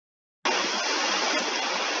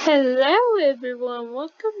Hello everyone,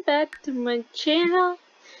 welcome back to my channel.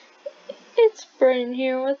 It's Brian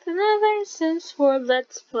here with another Sims 4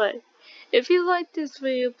 Let's Play. If you like this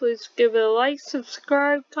video, please give it a like,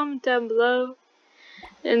 subscribe, comment down below,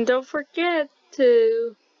 and don't forget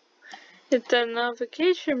to hit that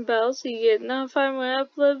notification bell so you get notified when I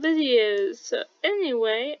upload videos. So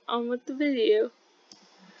anyway, on with the video.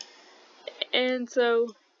 And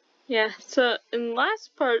so in the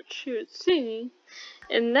last part she was singing,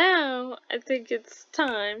 and now I think it's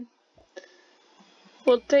time.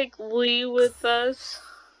 We'll take Lee with us,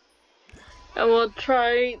 and we'll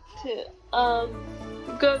try to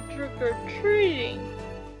go trick or treating.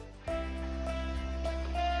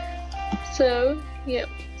 So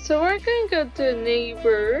so we're gonna go to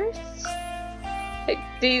neighbors, like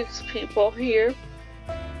these people here.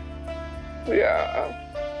 Yeah.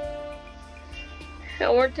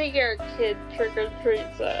 And we're taking our kid trick or treat,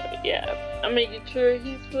 so yeah, I'm making sure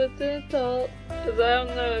he's with an adult, because I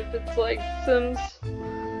don't know if it's like Sims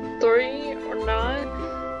 3 or not,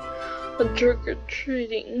 on trick or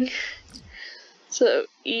treating. So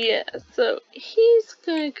yeah, so he's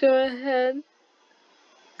gonna go ahead,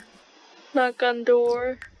 knock on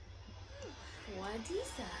door. What is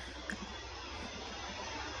that?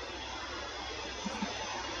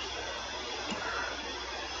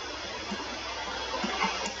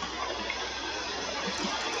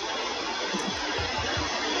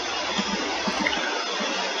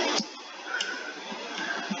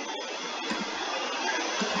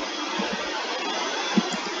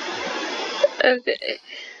 Okay,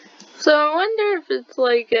 so I wonder if it's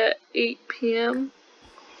like at 8 p.m.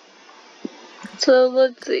 So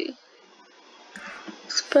let's see.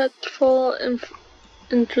 Respectful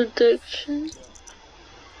introduction.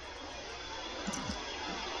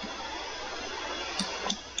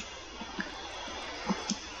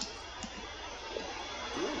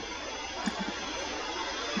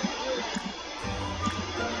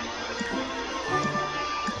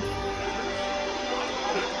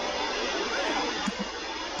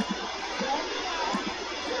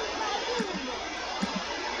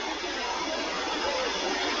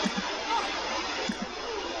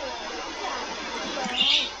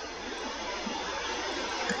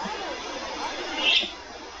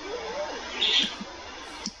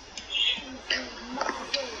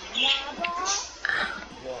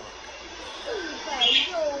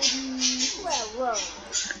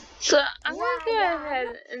 So I'm gonna go ahead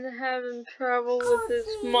and have him travel with his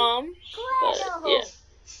mom, but yeah,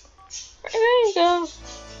 we're gonna go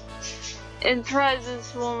and try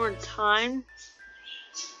this one more time.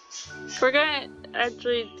 We're gonna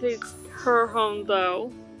actually take her home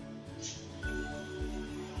though,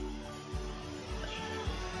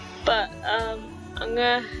 but I'm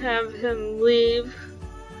gonna have him leave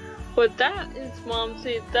without his mom,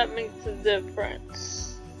 see if that makes a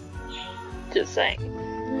difference. Just saying.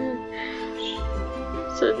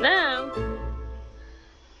 So now,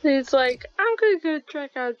 he's like, I'm gonna go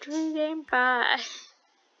trick or treating, bye.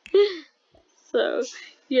 So,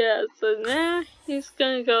 yeah, so now he's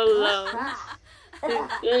gonna go alone.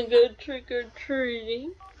 He's gonna go trick or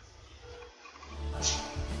treating.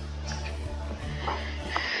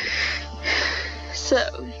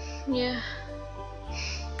 So, yeah.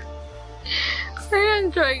 We're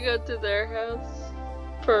gonna try to go to their house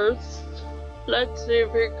first. Let's see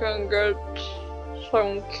if we can get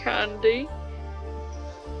some candy.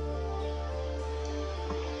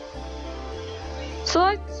 So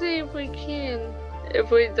let's see if we can,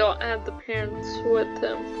 if we don't have the parents with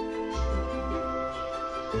them.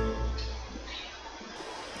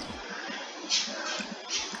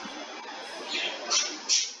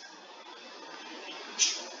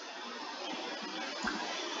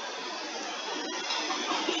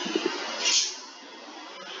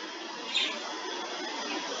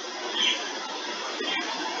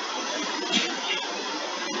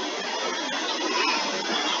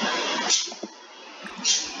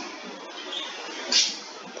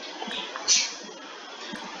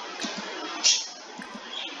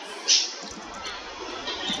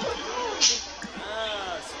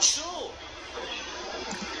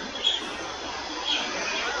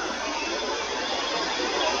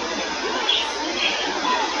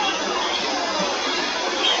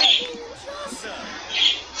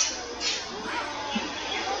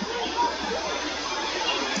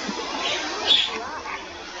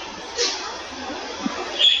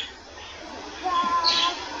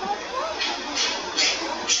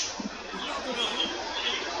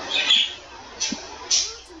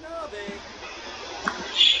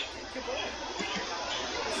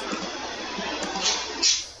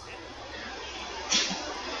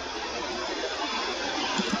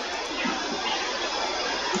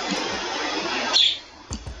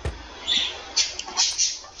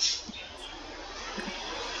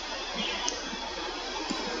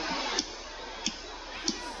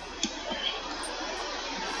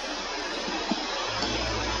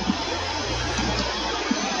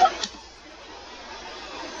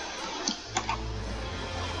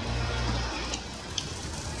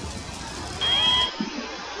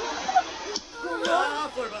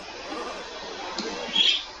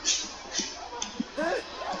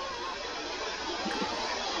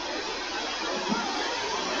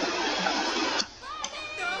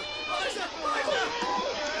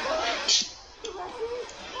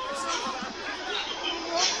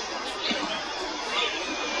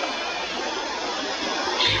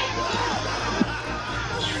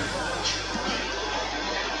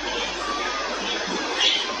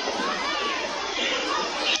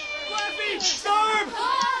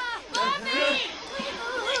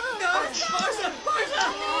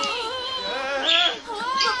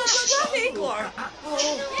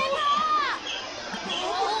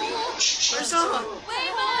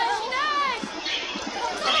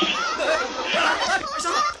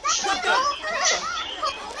 No!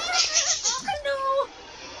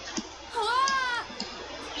 Ah!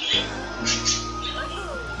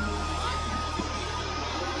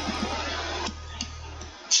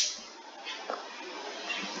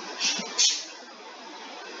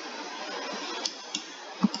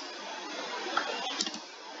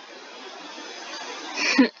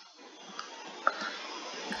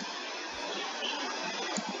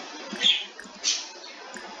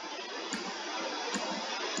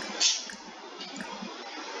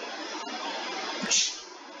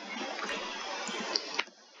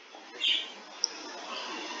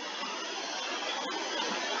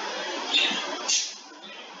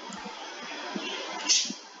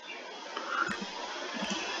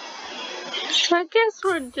 I guess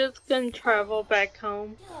we're just gonna travel back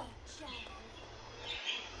home.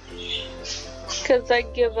 Cause I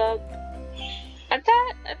give up. I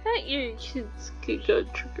thought your kids could go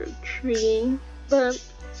trick or treating, but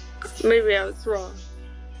maybe I was wrong.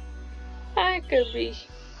 I could be,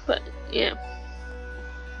 but yeah.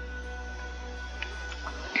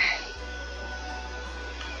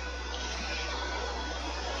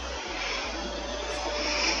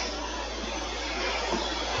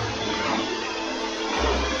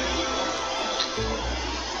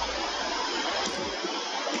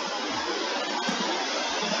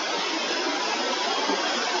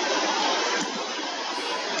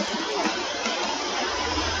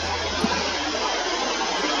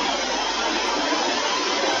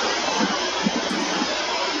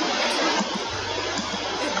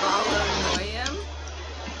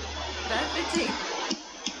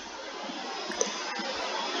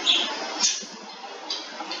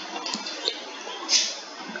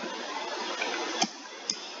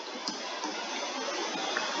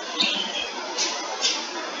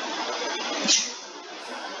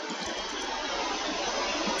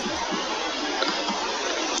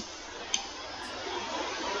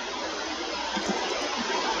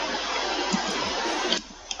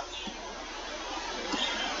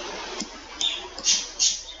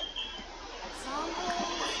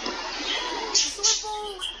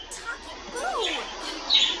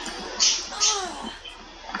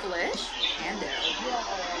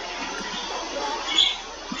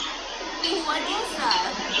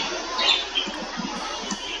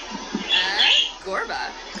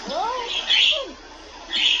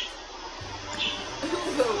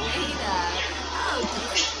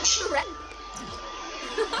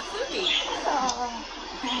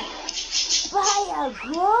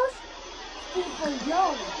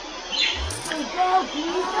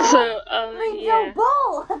 So, yeah.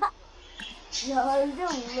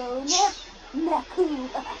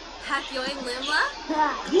 Hakyoin Limla?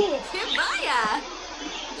 Kirbaya!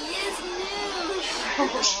 Yes, news!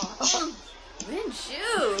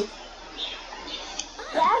 Rinshu!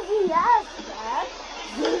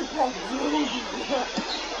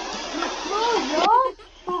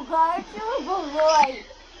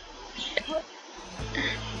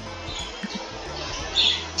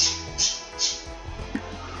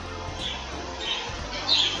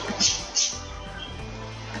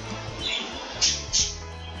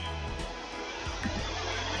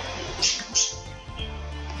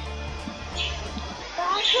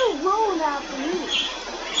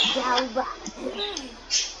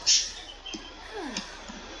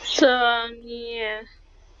 So, yeah.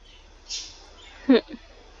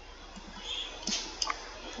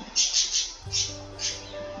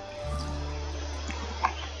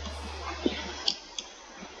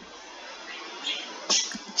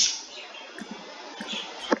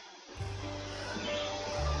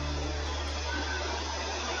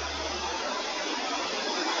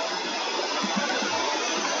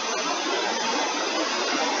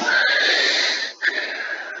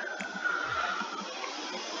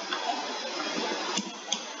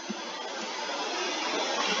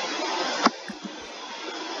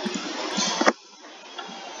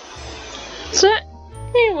 So,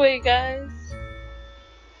 anyway, guys,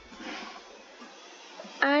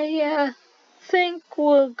 I think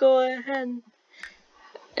we'll go ahead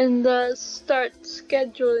and start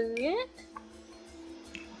scheduling it.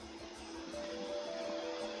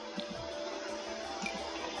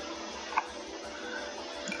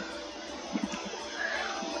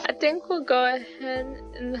 I think we'll go ahead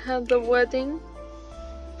and have the wedding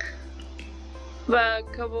about a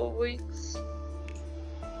couple of weeks.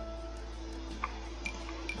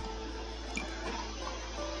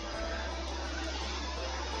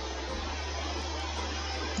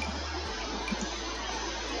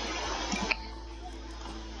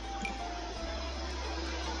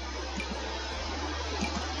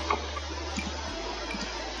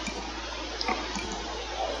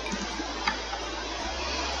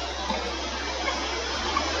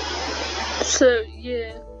 So,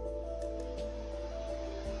 yeah.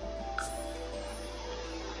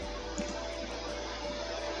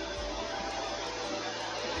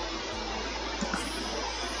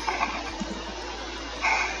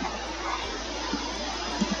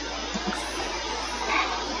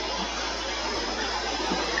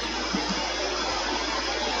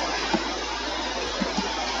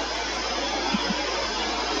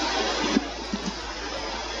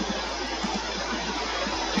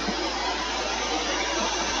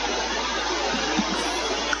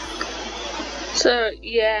 So,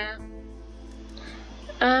 yeah.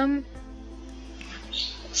 And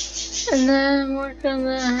then we're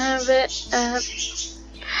gonna have it at,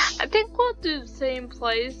 I think we'll do the same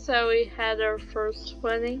place that we had our first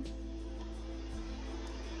wedding.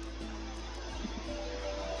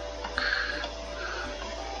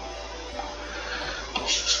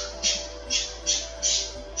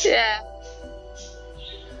 Yeah.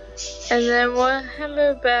 And then we'll have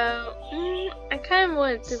about, I kind of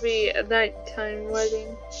want it to be a nighttime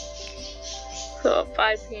wedding. So at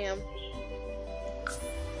 5 p.m.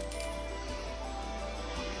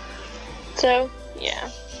 So, yeah.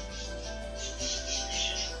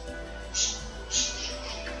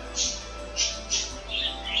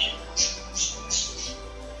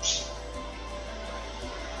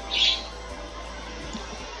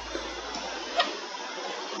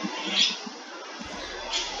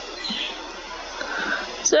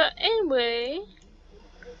 So anyway,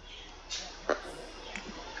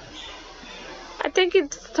 I think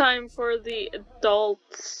it's time for the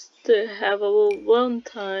adults to have a little alone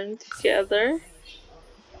time together,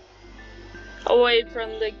 away from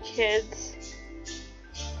the kids.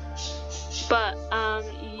 But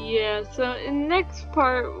yeah, so in the next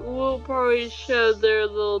part we'll probably show their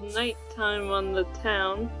little nighttime on the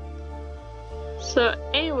town. So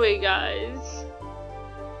anyway guys,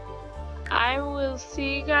 I will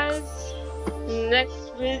see you guys in the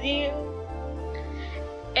next video.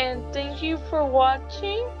 And thank you for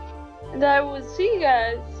watching. And I will see you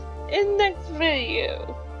guys in the next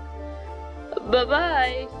video. Bye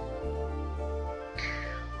bye.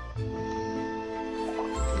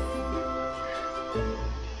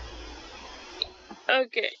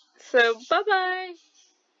 Okay, so bye bye.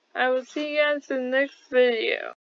 I will see you guys in the next video.